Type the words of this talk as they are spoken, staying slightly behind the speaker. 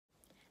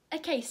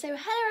Okay, so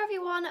hello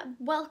everyone,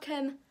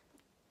 welcome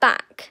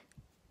back.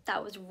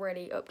 That was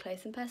really up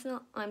close and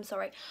personal, I'm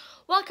sorry.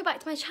 Welcome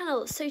back to my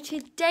channel. So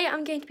today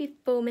I'm going to be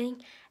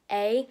filming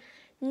a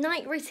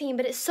night routine,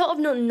 but it's sort of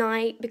not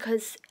night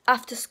because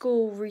after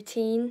school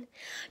routine.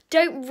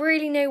 Don't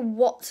really know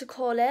what to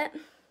call it,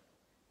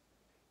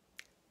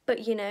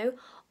 but you know.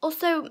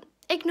 Also,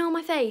 ignore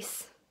my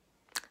face.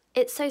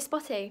 It's so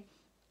spotty,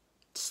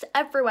 just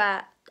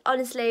everywhere.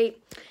 Honestly,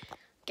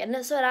 getting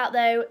it sorted out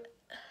though,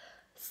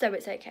 so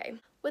it's okay.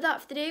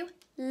 Without further ado,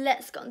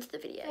 let's get on to the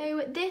video.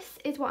 So this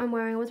is what I'm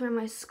wearing. I was wearing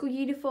my school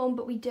uniform,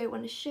 but we don't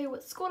want to show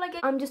what school I go.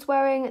 I'm just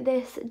wearing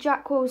this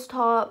Jack Wolf's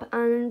top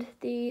and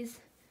these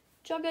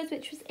joggers,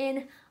 which was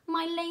in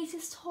my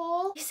latest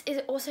haul. This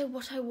is also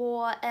what I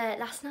wore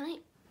last night,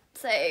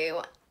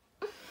 so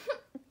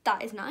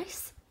that is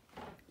nice.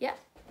 Yeah,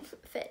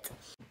 fit.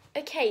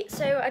 Okay,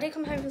 so I did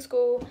come home from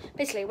school.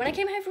 Basically, when I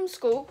came home from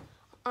school,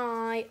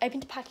 I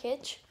opened a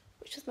package,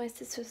 which was my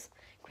sister's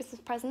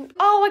Christmas present.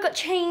 Oh, I got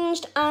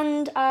changed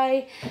and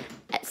I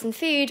ate some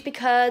food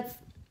because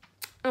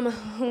I'm a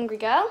hungry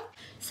girl.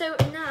 So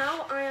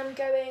now I am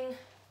going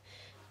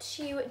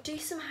to do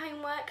some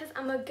homework because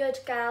I'm a good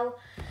girl,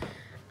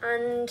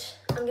 and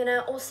I'm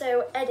gonna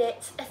also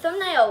edit a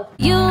thumbnail.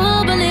 You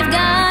believe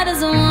God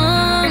is a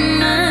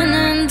woman,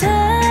 and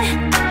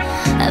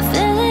I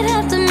feel it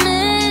after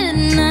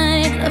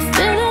midnight, a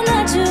feeling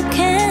that you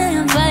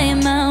can't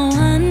find my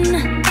one.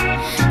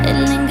 It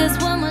lingers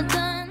when we're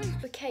done.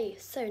 Okay,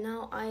 so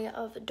now I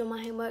have done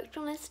my homework. To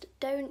be honest,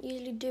 don't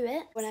usually do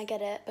it when I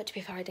get it, but to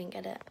be fair, I didn't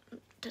get it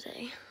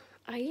today.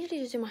 I usually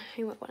just do my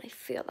homework when I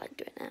feel like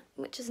doing it,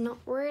 which is not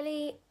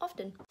really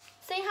often.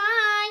 Say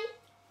hi!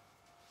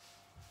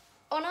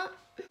 Or not.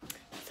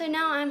 So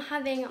now I'm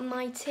having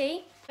my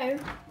tea. So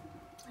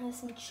I have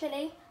some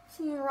chilli,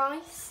 some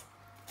rice,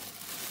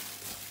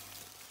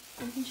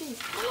 and some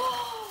cheese.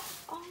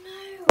 Oh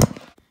no!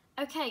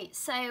 Okay,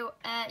 so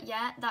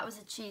yeah, that was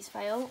a cheese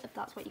fail, if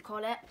that's what you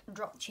call it.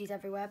 Dropped cheese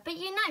everywhere, but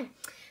you know.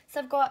 So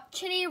I've got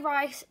chilli,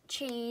 rice,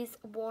 cheese,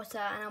 water,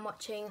 and I'm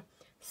watching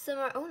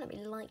Summer. Oh, let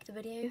me like the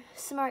video.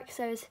 Summer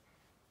XO's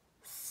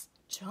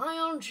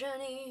Style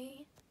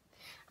Journey,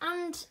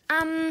 and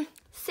I'm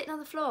sitting on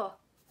the floor.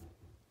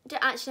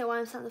 Don't actually know why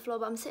I'm sitting on the floor,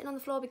 but I'm sitting on the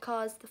floor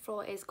because the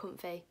floor is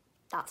comfy.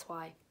 That's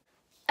why.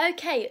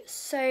 Okay,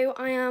 so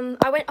I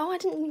went, oh, I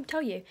didn't even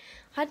tell you.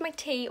 I had my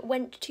tea,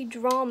 went to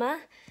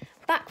drama,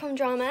 back from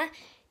drama,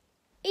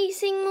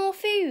 eating more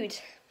food.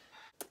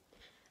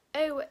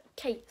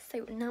 Okay,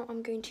 so now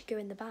I'm going to go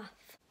in the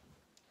bath.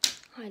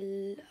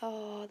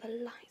 Oh, the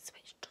light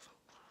switch doesn't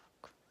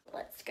work.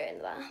 Let's go in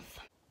the bath.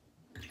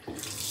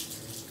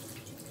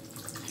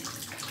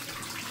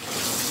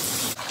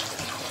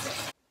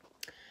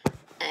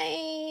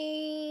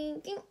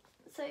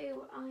 So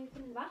I've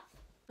been in the bath.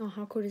 Oh,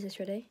 how cool is this,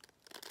 ready?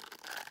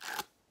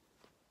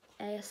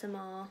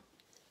 ASMR,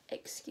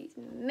 excuse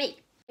me.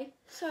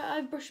 So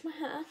I brushed my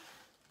hair.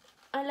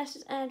 I let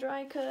it air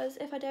dry because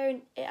if I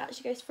don't, it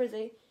actually goes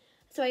frizzy.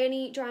 So I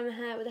only dry my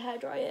hair with a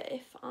hairdryer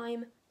if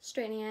I'm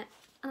straightening it,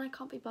 and I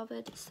can't be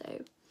bothered,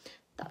 so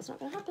that's not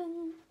gonna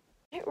happen.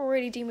 I don't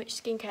really do much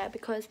skincare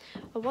because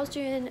I was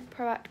doing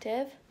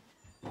Proactive,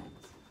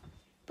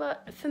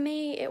 but for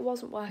me it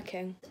wasn't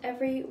working.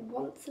 Every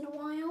once in a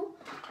while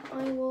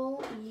I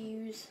will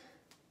use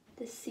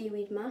the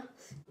seaweed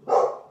mask.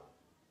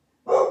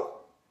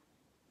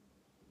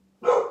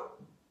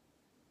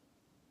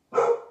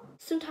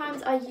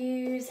 Sometimes I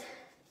use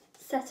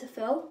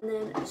Cetaphil,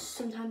 and then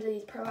sometimes I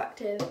use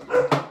Proactive,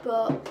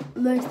 but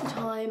most of the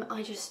time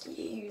I just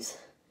use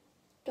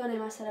Garnier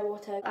Micellar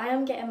Water. I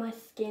am getting my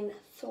skin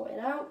sorted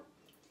out,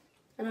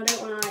 and I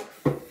don't want to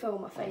like fill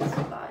my face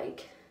with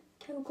like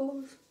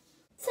chemicals.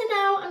 So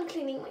now I'm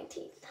cleaning my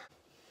teeth.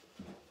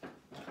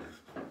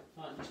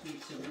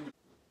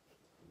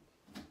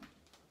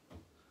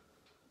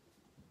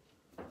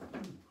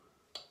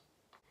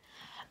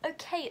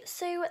 Okay,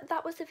 so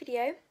that was the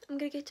video. I'm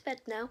gonna go to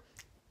bed now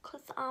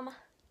because I'm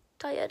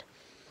tired.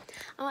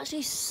 I'm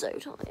actually so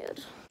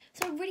tired.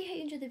 So I really hope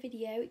you enjoyed the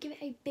video. Give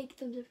it a big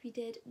thumbs up if you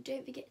did.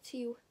 Don't forget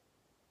to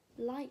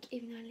like,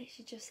 even though I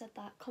literally just said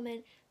that.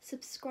 Comment,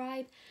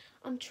 subscribe.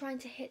 I'm trying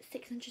to hit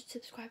 600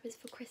 subscribers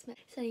for Christmas.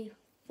 It's only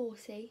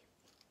 40.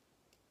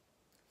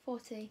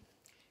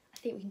 I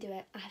think we can do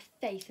it. I have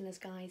faith in us,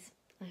 guys.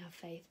 I have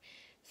faith.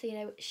 So, you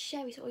know,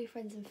 share it to all your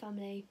friends and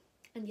family.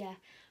 And yeah,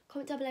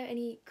 comment down below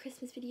any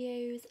Christmas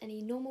videos,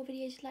 any normal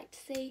videos you'd like to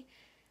see.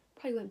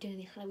 Probably won't do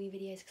any Halloween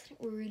videos because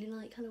I don't really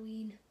like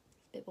Halloween.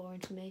 It's a bit boring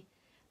for me.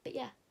 But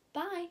yeah,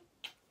 bye.